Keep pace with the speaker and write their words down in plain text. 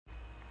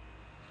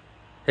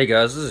Hey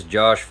guys, this is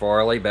Josh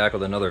Farley back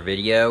with another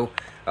video.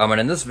 And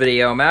in this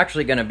video, I'm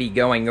actually going to be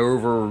going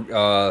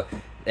over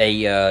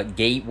a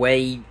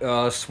gateway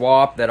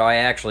swap that I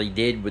actually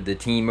did with the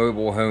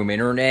T-Mobile home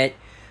internet.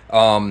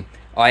 I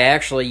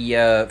actually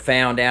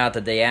found out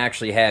that they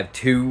actually have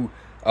two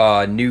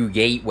new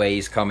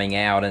gateways coming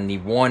out, and the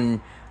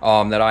one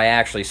that I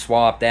actually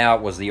swapped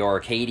out was the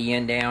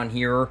Arcadian down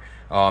here.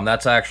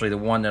 That's actually the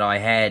one that I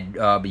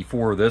had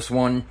before this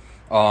one.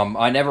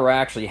 I never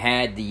actually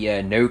had the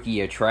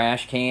Nokia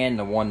trash can,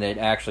 the one that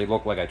actually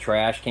looked like a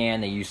trash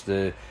can. They used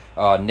to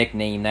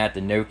nickname that the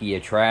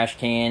Nokia trash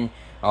can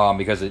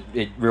because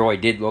it really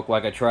did look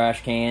like a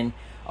trash can.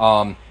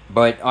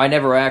 But I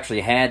never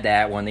actually had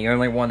that one. The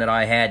only one that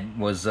I had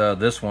was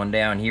this one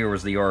down here,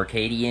 was the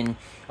Arcadian.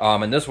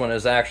 And this one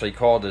is actually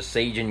called the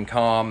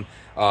Sagencom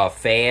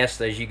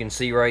Fast, as you can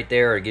see right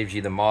there. It gives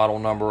you the model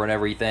number and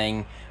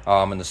everything,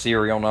 and the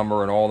serial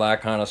number and all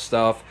that kind of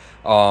stuff.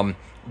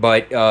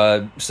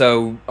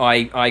 So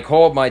I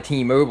called my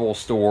T-Mobile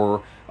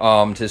store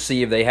to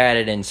see if they had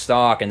it in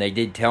stock, and they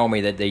did tell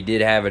me that they did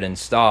have it in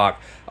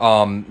stock.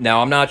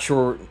 Now, I'm not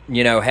sure,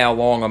 how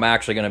long I'm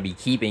actually going to be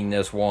keeping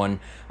this one,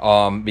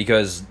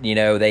 because,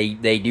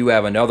 they do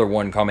have another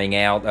one coming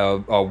out,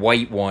 a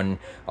white one,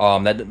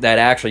 that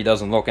actually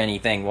doesn't look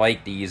anything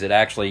like these. It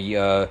actually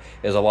is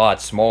a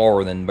lot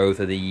smaller than both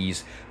of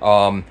these.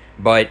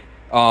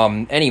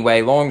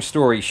 Anyway, long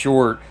story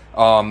short,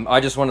 I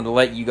just wanted to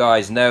let you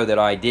guys know that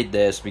I did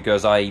this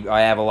because I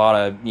have a lot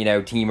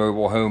of,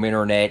 T-Mobile home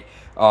internet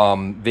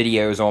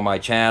videos on my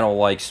channel,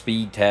 like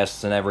speed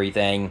tests and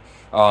everything.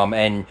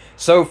 And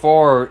so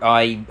far,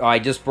 I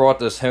just brought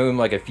this home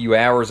like a few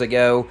hours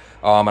ago,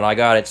 and I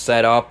got it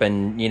set up,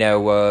 and,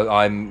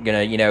 I'm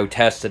gonna,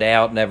 test it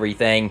out and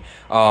everything.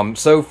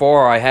 So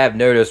far, I have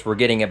noticed we're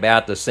getting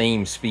about the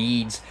same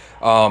speeds.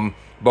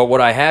 But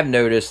what I have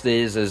noticed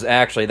is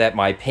actually that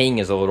my ping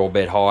is a little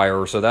bit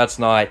higher, so that's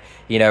not,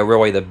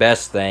 really the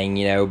best thing,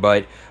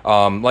 but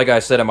like I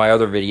said in my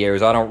other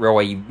videos, I don't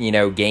really,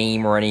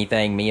 game or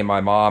anything. Me and my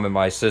mom and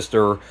my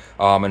sister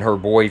and her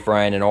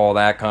boyfriend and all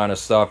that kind of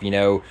stuff,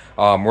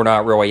 we're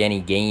not really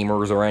any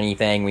gamers or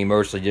anything. We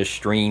mostly just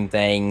stream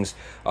things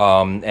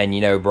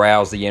and,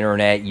 browse the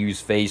internet,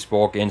 use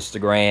Facebook,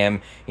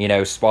 Instagram,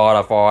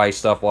 Spotify,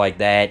 stuff like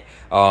that.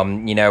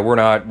 We're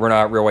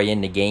not really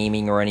into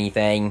gaming or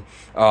anything.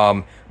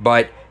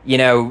 But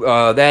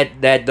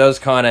that does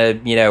kind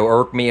of,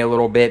 irk me a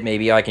little bit.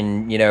 Maybe I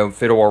can,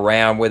 fiddle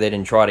around with it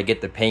and try to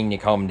get the ping to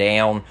come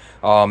down,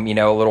 a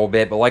little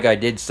bit. But like I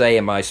did say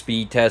in my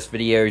speed test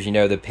videos,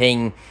 the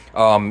ping,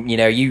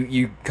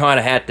 you kind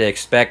of have to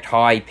expect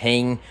high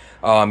ping,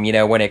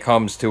 when it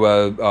comes to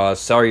a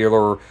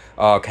cellular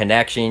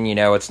connection.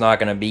 It's not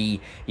going to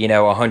be,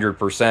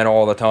 100%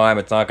 all the time.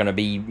 It's not going to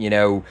be,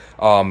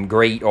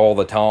 great all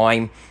the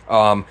time.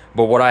 But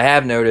what I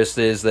have noticed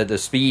is that the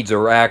speeds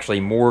are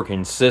actually more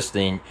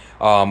consistent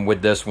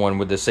with this one,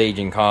 with the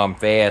Sagencom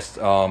Fast,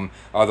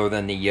 other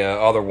than the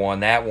other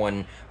one. That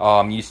one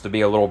used to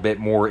be a little bit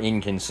more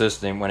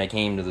inconsistent when it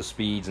came to the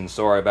speeds. And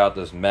sorry about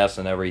this mess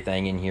and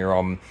everything in here.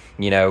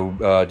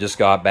 Just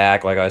got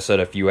back, like I said,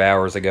 a few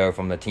hours ago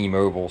from the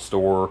T-Mobile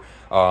store.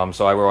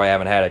 So I really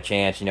haven't had a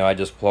chance. I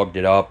just plugged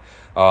it up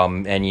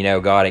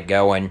and, got it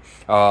going.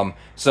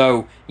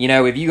 So,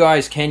 if you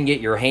guys can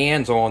get your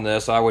hands on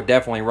this, I would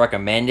definitely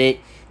recommend it.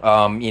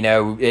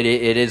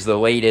 It is the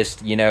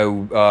latest,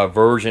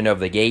 version of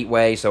the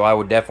gateway, so I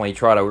would definitely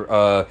try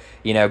to,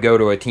 go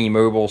to a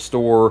T-Mobile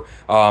store,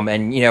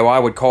 and, I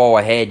would call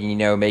ahead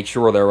and, make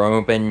sure they're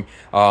open.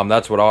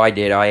 That's what I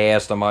did. I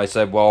asked them, I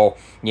said, well,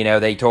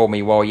 they told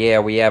me, well, yeah,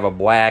 we have a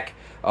black,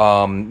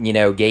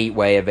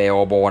 gateway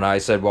available, and I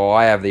said, well,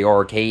 I have the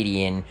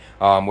Arcadian,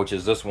 which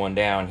is this one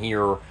down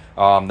here,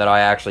 that I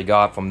actually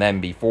got from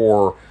them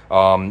before,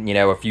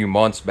 a few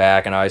months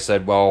back, and I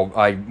said, well,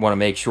 I want to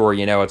make sure,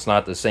 it's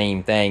not the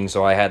same thing,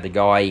 so I had the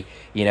guy,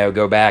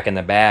 go back in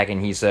the back,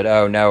 and he said,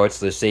 oh, no, it's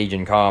the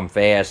Sagencom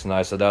Fast, and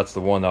I said, that's the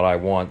one that I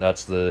want,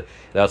 that's the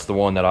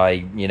one that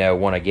I,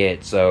 want to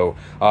get. So,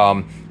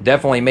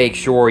 definitely make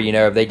sure,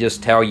 if they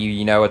just tell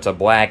you, it's a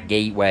black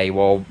gateway,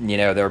 well,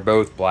 they're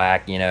both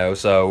black,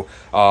 so,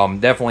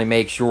 definitely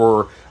make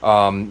sure,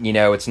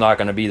 it's not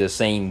going to be the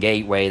same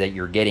gateway that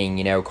you're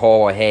getting.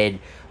 Call ahead,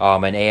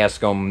 and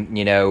ask them,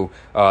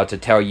 to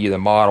tell you the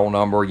model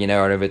number,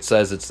 and if it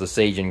says it's the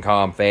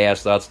Sagencom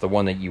Fast, that's the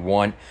one that you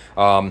want.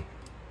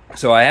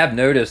 So I have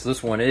noticed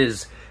this one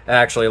is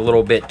actually a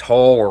little bit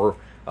taller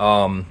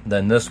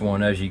than this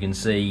one, as you can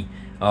see.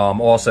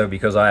 Also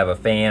because I have a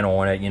fan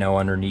on it,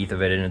 underneath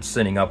of it, and it's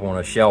sitting up on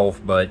a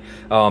shelf. But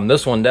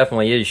this one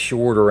definitely is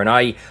shorter, and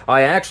I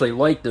actually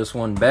like this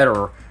one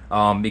better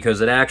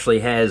because it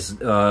actually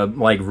has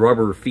like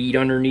rubber feet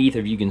underneath,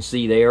 if you can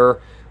see there.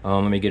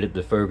 Let me get it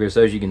to focus.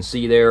 As you can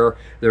see there,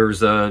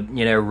 there's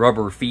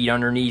rubber feet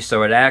underneath,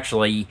 so it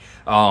actually,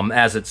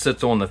 as it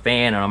sits on the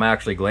fan, and I'm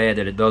actually glad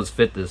that it does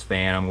fit this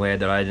fan. I'm glad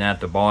that I didn't have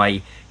to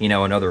buy,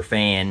 another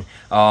fan.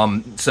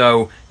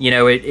 So,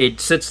 it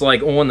sits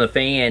like on the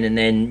fan, and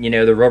then,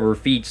 the rubber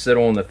feet sit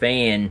on the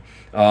fan,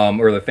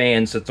 or the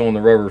fan sits on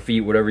the rubber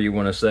feet, whatever you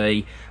want to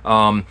say.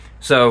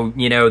 So,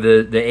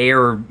 the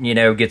air,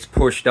 gets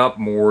pushed up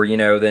more,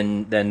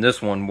 than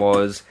this one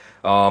was,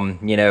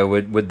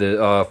 with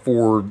the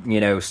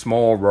 4,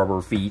 small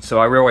rubber feet. So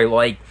I really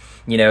like,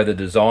 the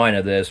design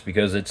of this,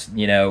 because it's,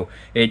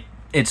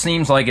 it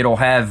seems like it'll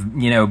have,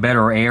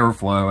 better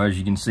airflow. As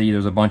you can see,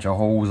 there's a bunch of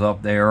holes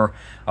up there,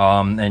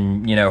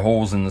 and,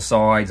 holes in the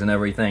sides and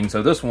everything.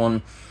 So this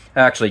one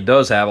actually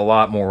does have a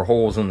lot more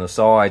holes in the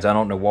sides. I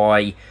don't know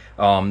why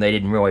they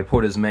didn't really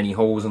put as many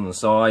holes in the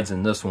sides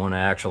in this one,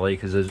 actually,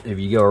 because if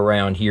you go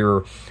around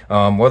here,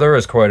 well, there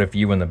is quite a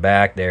few in the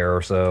back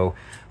there. So,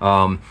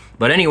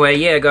 but anyway,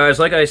 yeah, guys,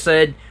 like I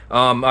said,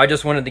 I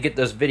just wanted to get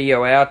this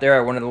video out there.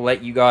 I wanted to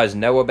let you guys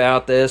know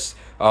about this.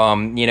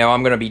 I'm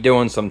going to be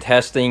doing some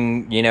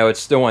testing. It's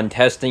still in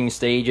testing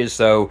stages,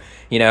 so,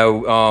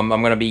 I'm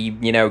going to be,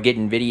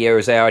 getting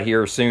videos out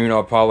here soon.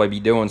 I'll probably be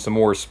doing some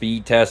more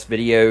speed test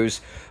videos,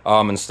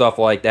 and stuff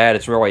like that.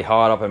 It's really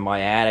hot up in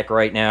my attic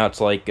right now.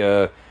 It's like,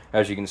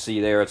 as you can see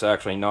there, it's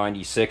actually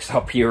 96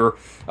 up here.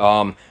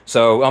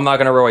 So I'm not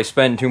going to really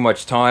spend too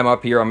much time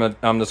up here.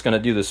 I'm just going to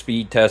do the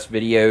speed test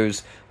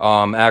videos.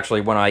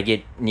 Actually, when I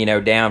get,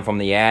 down from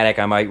the attic,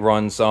 I might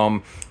run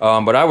some.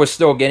 But I was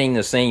still getting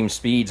the same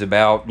speeds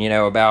about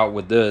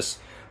with this.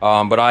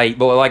 But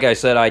like I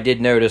said, I did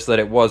notice that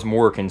it was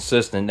more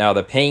consistent. Now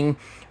the ping,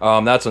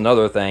 that's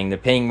another thing. The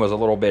ping was a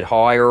little bit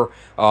higher.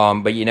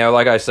 But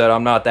like I said,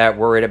 I'm not that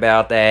worried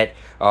about that,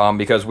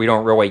 because we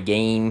don't really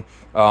game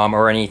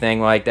or anything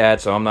like that,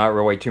 so I'm not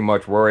really too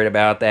much worried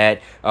about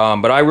that.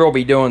 But I will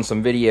be doing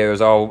some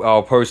videos.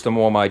 I'll post them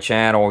on my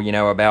channel,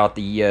 about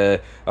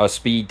the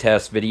speed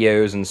test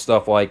videos and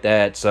stuff like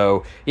that.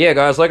 So yeah,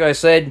 guys, like I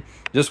said,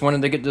 just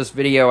wanted to get this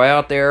video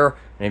out there.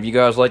 And if you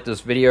guys like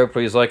this video,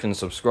 please like and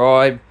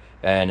subscribe.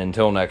 And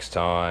until next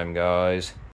time, guys.